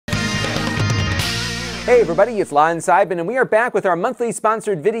Hey everybody, it's Lon.TV, and we are back with our monthly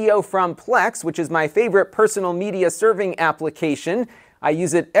sponsored video from Plex, which is my favorite personal media serving application. I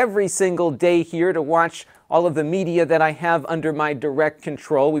use it every single day here to watch all of the media that I have under my direct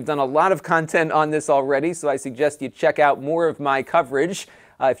control. We've done a lot of content on this already, so I suggest you check out more of my coverage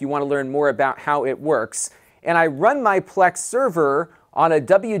if you want to learn more about how it works. And I run my Plex server on a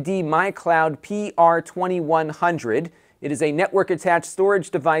WD MyCloud PR2100. It is a network-attached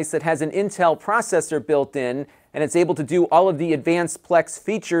storage device that has an Intel processor built in, and it's able to do all of the advanced Plex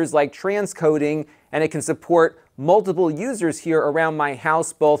features like transcoding, and it can support multiple users here around my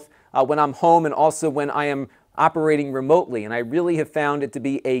house, both when I'm home and also when I am operating remotely. And I really have found it to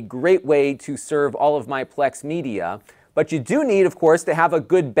be a great way to serve all of my Plex media. But you do need, of course, to have a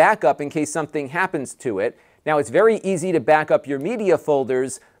good backup in case something happens to it. Now, it's very easy to back up your media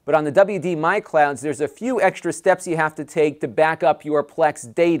folders, but on the WD MyClouds, there's a few extra steps you have to take to back up your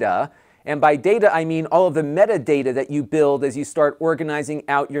Plex data. And by data, I mean all of the metadata that you build as you start organizing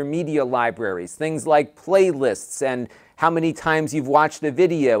out your media libraries. Things like playlists and how many times you've watched a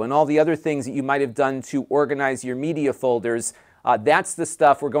video and all the other things that you might have done to organize your media folders. That's the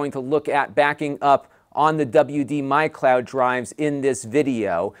stuff we're going to look at backing up on the WD MyCloud drives in this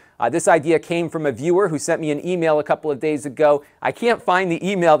video. This idea came from a viewer who sent me an email a couple of days ago. I can't find the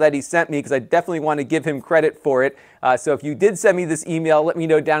email that he sent me because I definitely want to give him credit for it. So if you did send me this email, let me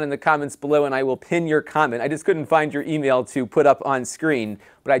know down in the comments below and I will pin your comment. I just couldn't find your email to put up on screen.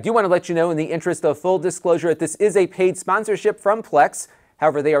 But I do want to let you know, in the interest of full disclosure, that this is a paid sponsorship from Plex.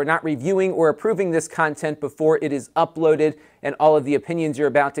 However, they are not reviewing or approving this content before it is uploaded, and all of the opinions you're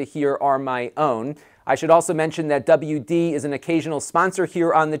about to hear are my own. I should also mention that WD is an occasional sponsor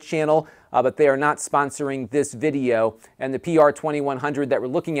here on the channel, but they are not sponsoring this video. And the PR2100 that we're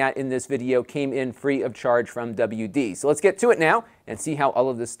looking at in this video came in free of charge from WD. So let's get to it now and see how all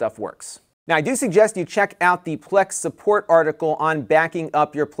of this stuff works. Now, I do suggest you check out the Plex support article on backing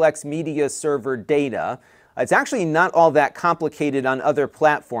up your Plex media server data. It's actually not all that complicated on other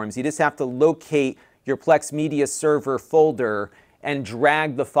platforms. You just have to locate your Plex media server folder and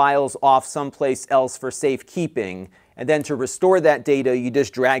drag the files off someplace else for safekeeping. And then to restore that data, you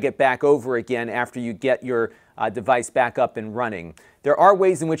just drag it back over again after you get your device back up and running. There are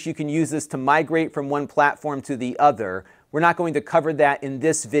ways in which you can use this to migrate from one platform to the other. We're not going to cover that in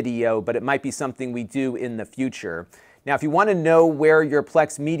this video, but it might be something we do in the future. Now, if you want to know where your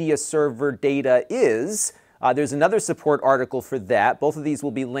Plex media server data is, there's another support article for that. Both of these will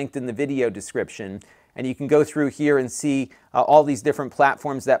be linked in the video description. And you can go through here and see all these different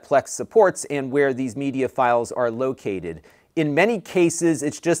platforms that Plex supports and where these media files are located. In many cases,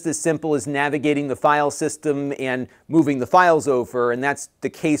 it's just as simple as navigating the file system and moving the files over, and that's the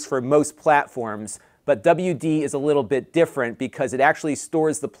case for most platforms. But WD is a little bit different because it actually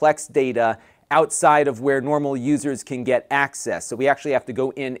stores the Plex data outside of where normal users can get access. So we actually have to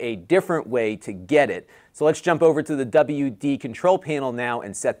go in a different way to get it. So let's jump over to the WD control panel now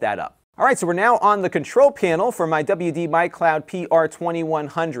and set that up. All right, so we're now on the control panel for my WD MyCloud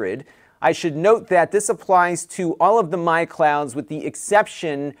PR2100. I should note that this applies to all of the MyClouds with the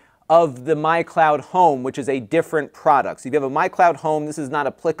exception of the MyCloud Home, which is a different product. So if you have a MyCloud Home, this is not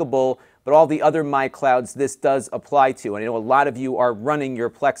applicable, but all the other MyClouds this does apply to. And I know a lot of you are running your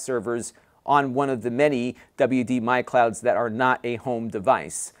Plex servers on one of the many WD MyClouds that are not a home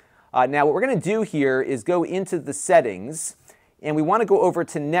device. Now what we're going to do here is go into the settings, and we want to go over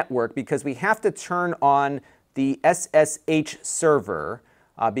to network because we have to turn on the SSH server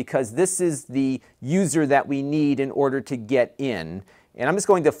because this is the user that we need in order to get in. And I'm just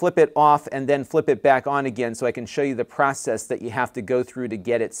going to flip it off and then flip it back on again so I can show you the process that you have to go through to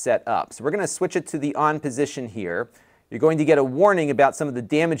get it set up. So we're going to switch it to the on position here. You're going to get a warning about some of the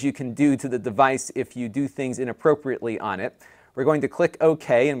damage you can do to the device if you do things inappropriately on it. We're going to click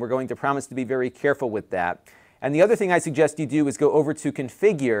OK, and we're going to promise to be very careful with that. And the other thing I suggest you do is go over to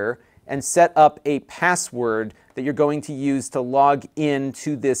Configure and set up a password that you're going to use to log in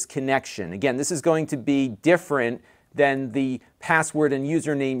to this connection. Again, this is going to be different than the password and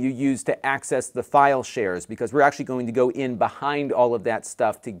username you use to access the file shares because we're actually going to go in behind all of that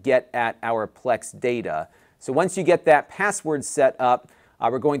stuff to get at our Plex data. So once you get that password set up,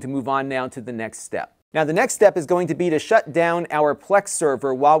 we're going to move on now to the next step. Now the next step is going to be to shut down our Plex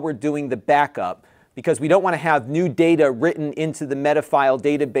server while we're doing the backup, because we don't want to have new data written into the metafile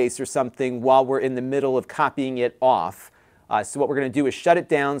database or something while we're in the middle of copying it off. So what we're going to do is shut it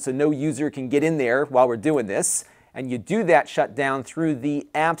down so no user can get in there while we're doing this. And you do that shutdown through the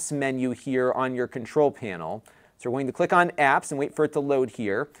Apps menu here on your control panel. So we're going to click on Apps and wait for it to load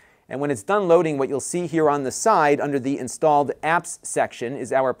here. And when it's done loading, what you'll see here on the side under the Installed Apps section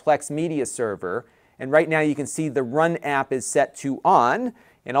is our Plex Media Server. And right now you can see the Run app is set to on.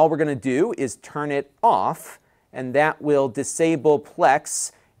 And all we're going to do is turn it off. And that will disable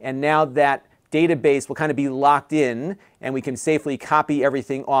Plex. And now that database will kind of be locked in, and we can safely copy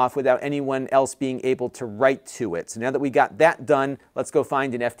everything off without anyone else being able to write to it. So now that we got that done, let's go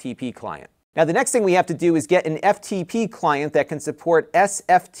find an FTP client. Now the next thing we have to do is get an FTP client that can support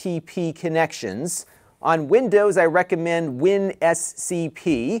SFTP connections. On Windows, I recommend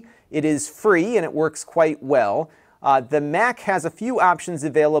WinSCP. It is free and it works quite well. The Mac has a few options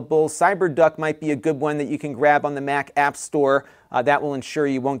available. CyberDuck might be a good one that you can grab on the Mac App Store. That will ensure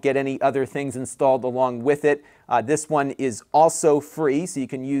you won't get any other things installed along with it. This one is also free, so you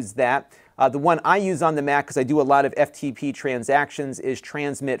can use that. The one I use on the Mac, because I do a lot of FTP transactions, is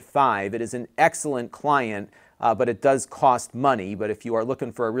Transmit 5. It is an excellent client, but it does cost money. But if you are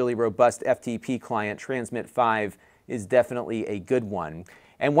looking for a really robust FTP client, Transmit 5 is definitely a good one.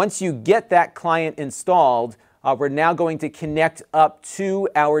 And once you get that client installed, we're now going to connect up to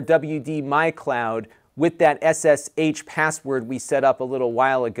our WD My Cloud with that SSH password we set up a little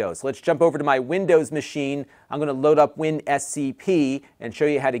while ago. So let's jump over to my Windows machine. I'm going to load up WinSCP and show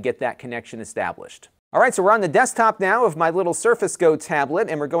you how to get that connection established. All right, so we're on the desktop now of my little Surface Go tablet,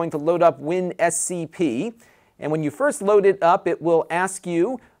 and we're going to load up WinSCP. And when you first load it up, it will ask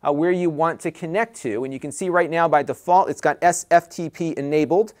you where you want to connect to. And you can see right now by default, it's got SFTP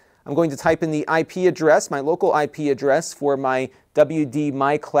enabled. I'm going to type in the IP address, my local IP address for my WD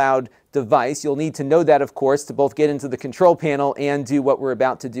My Cloud device. You'll need to know that, of course, to both get into the control panel and do what we're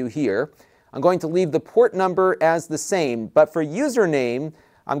about to do here. I'm going to leave the port number as the same, but for username,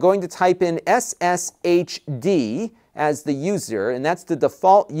 I'm going to type in SSHD as the user, and that's the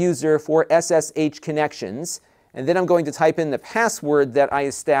default user for SSH connections. And then I'm going to type in the password that I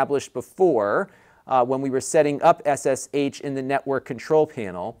established before when we were setting up SSH in the network control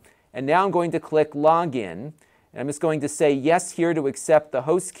panel. And now I'm going to click Login. And I'm just going to say yes here to accept the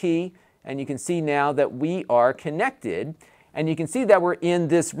host key. And you can see now that we are connected. And you can see that we're in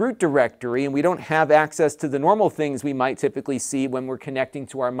this root directory, and we don't have access to the normal things we might typically see when we're connecting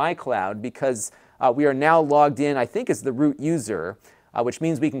to our My Cloud, because we are now logged in, I think, as the root user, which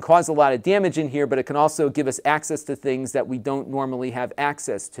means we can cause a lot of damage in here, but it can also give us access to things that we don't normally have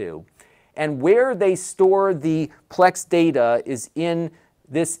access to. And where they store the Plex data is in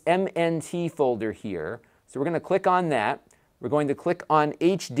this MNT folder here. So we're going to click on that. We're going to click on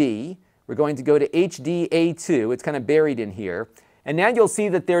HD. We're going to go to HDA2. It's kind of buried in here. And now you'll see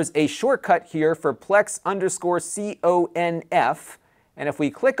that there's a shortcut here for Plex_CONF. And if we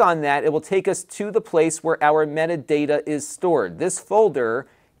click on that, it will take us to the place where our metadata is stored. This folder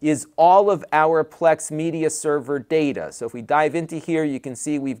is all of our Plex media server data. So if we dive into here, you can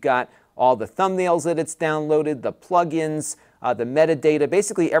see we've got all the thumbnails that it's downloaded, the plugins, the metadata,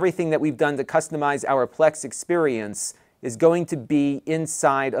 basically everything that we've done to customize our Plex experience is going to be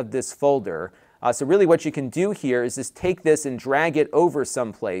inside of this folder. So really what you can do here is just take this and drag it over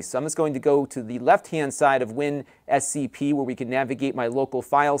someplace. So I'm just going to go to the left-hand side of WinSCP where we can navigate my local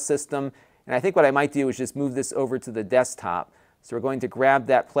file system. And I think what I might do is just move this over to the desktop. So we're going to grab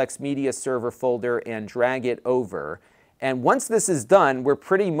that Plex Media Server folder and drag it over. And once this is done, we're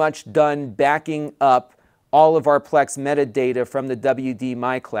pretty much done backing up all of our Plex metadata from the WD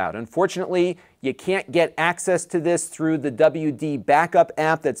My Cloud. Unfortunately, you can't get access to this through the WD Backup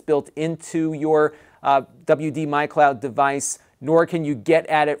app that's built into your WD My Cloud device, nor can you get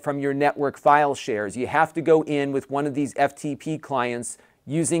at it from your network file shares. You have to go in with one of these FTP clients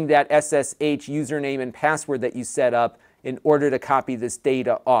using that SSH username and password that you set up in order to copy this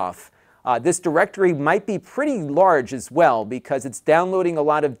data off. This directory might be pretty large as well because it's downloading a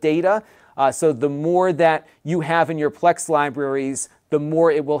lot of data. So the more that you have in your Plex libraries, the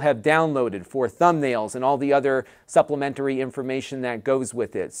more it will have downloaded for thumbnails and all the other supplementary information that goes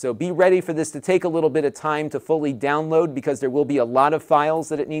with it. So be ready for this to take a little bit of time to fully download because there will be a lot of files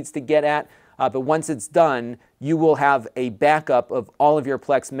that it needs to get at. But once it's done, you will have a backup of all of your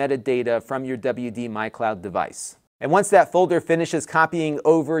Plex metadata from your WD My Cloud device. And once that folder finishes copying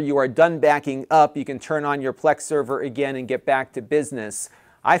over, you are done backing up. You can turn on your Plex server again and get back to business.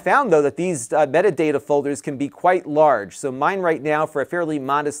 I found, though, that these metadata folders can be quite large. So mine right now, for a fairly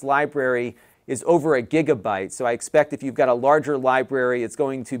modest library, is over a gigabyte. So I expect if you've got a larger library, it's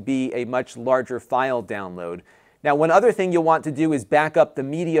going to be a much larger file download. Now, one other thing you'll want to do is back up the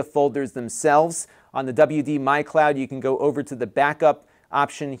media folders themselves. On the WD My Cloud, you can go over to the backup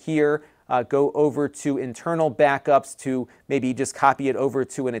option here, go over to internal backups to maybe just copy it over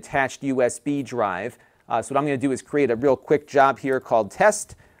to an attached USB drive. So what I'm going to do is create a real quick job here called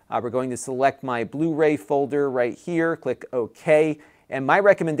test. We're going to select my Blu-ray folder right here, click OK. And my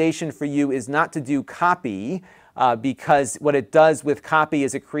recommendation for you is not to do copy, because what it does with copy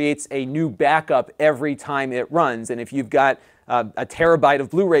is it creates a new backup every time it runs. And if you've got a terabyte of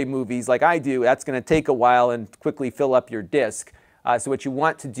Blu-ray movies like I do, that's going to take a while and quickly fill up your disk. So what you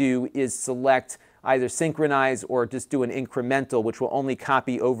want to do is select either synchronize or just do an incremental, which will only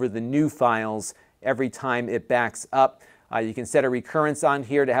copy over the new files every time it backs up. You can set a recurrence on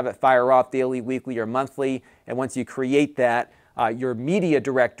here to have it fire off daily, weekly, or monthly. And once you create that, your media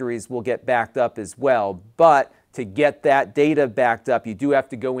directories will get backed up as well. But to get that data backed up, you do have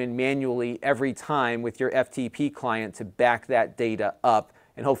to go in manually every time with your FTP client to back that data up.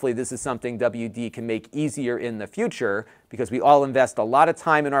 And hopefully this is something WD can make easier in the future, because we all invest a lot of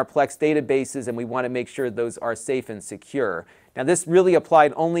time in our Plex databases and we want to make sure those are safe and secure. Now this really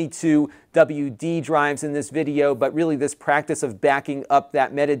applied only to WD drives in this video, but really this practice of backing up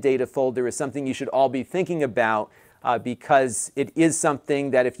that metadata folder is something you should all be thinking about, because it is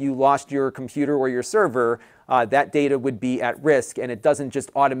something that if you lost your computer or your server, that data would be at risk, and it doesn't just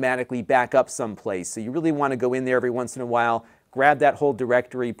automatically back up someplace. So you really want to go in there every once in a while, grab that whole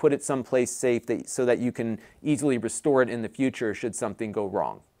directory, put it someplace safe so that you can easily restore it in the future should something go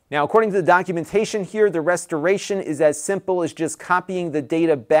wrong. Now, according to the documentation here, the restoration is as simple as just copying the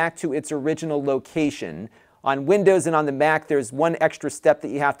data back to its original location. On Windows and on the Mac, there's one extra step that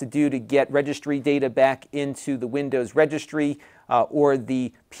you have to do to get registry data back into the Windows registry, or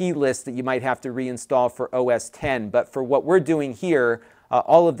the plist that you might have to reinstall for OS X. But for what we're doing here,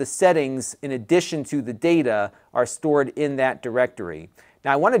 all of the settings, in addition to the data, are stored in that directory.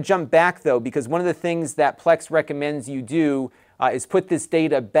 Now, I want to jump back, though, because one of the things that Plex recommends you do is put this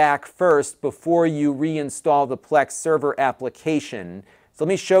data back first before you reinstall the Plex server application. So let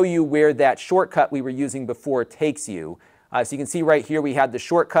me show you where that shortcut we were using before takes you. So you can see right here we had the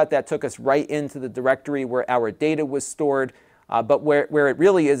shortcut that took us right into the directory where our data was stored. But where it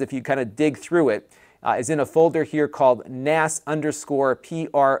really is, if you kind of dig through it, is in a folder here called NAS_PROG.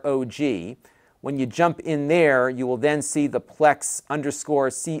 When you jump in there, you will then see the Plex_CONF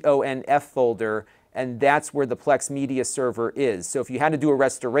folder, and that's where the Plex media server is. So if you had to do a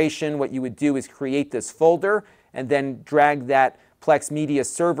restoration, what you would do is create this folder and then drag that Plex media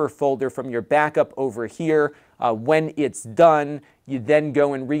server folder from your backup over here. When it's done, you then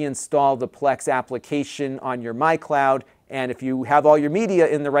go and reinstall the Plex application on your MyCloud. And if you have all your media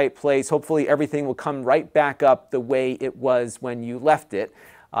in the right place, hopefully everything will come right back up the way it was when you left it.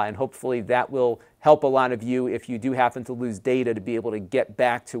 And hopefully that will help a lot of you if you do happen to lose data to be able to get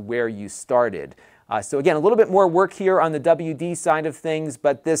back to where you started. So again, a little bit more work here on the WD side of things,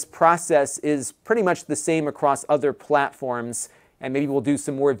 but this process is pretty much the same across other platforms. And maybe we'll do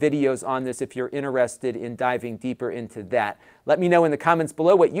some more videos on this if you're interested in diving deeper into that. Let me know in the comments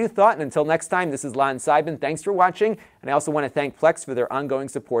below what you thought, and until next time, this is Lon.TV. Thanks for watching, and I also want to thank Plex for their ongoing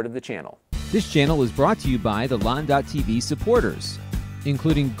support of the channel. This channel is brought to you by the Lon.TV supporters,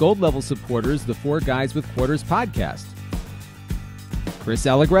 including gold-level supporters, the 4 Guys with Quarters podcast, Chris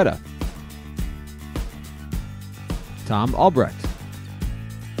Allegretta, Tom Albrecht,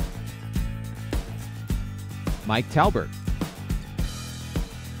 Mike Talbert,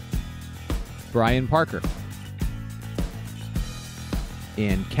 Brian Parker,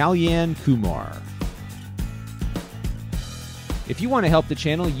 and Kalyan Kumar. If you want to help the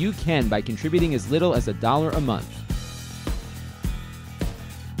channel, you can by contributing as little as $1 a month.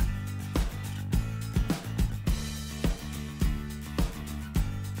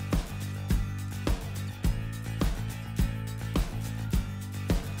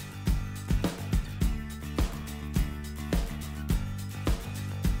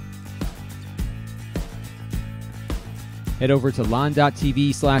 Head over to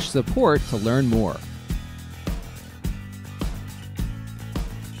Lon.TV/support to learn more.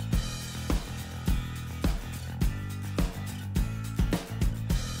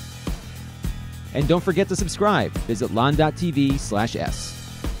 And don't forget to subscribe. Visit Lon.TV/s.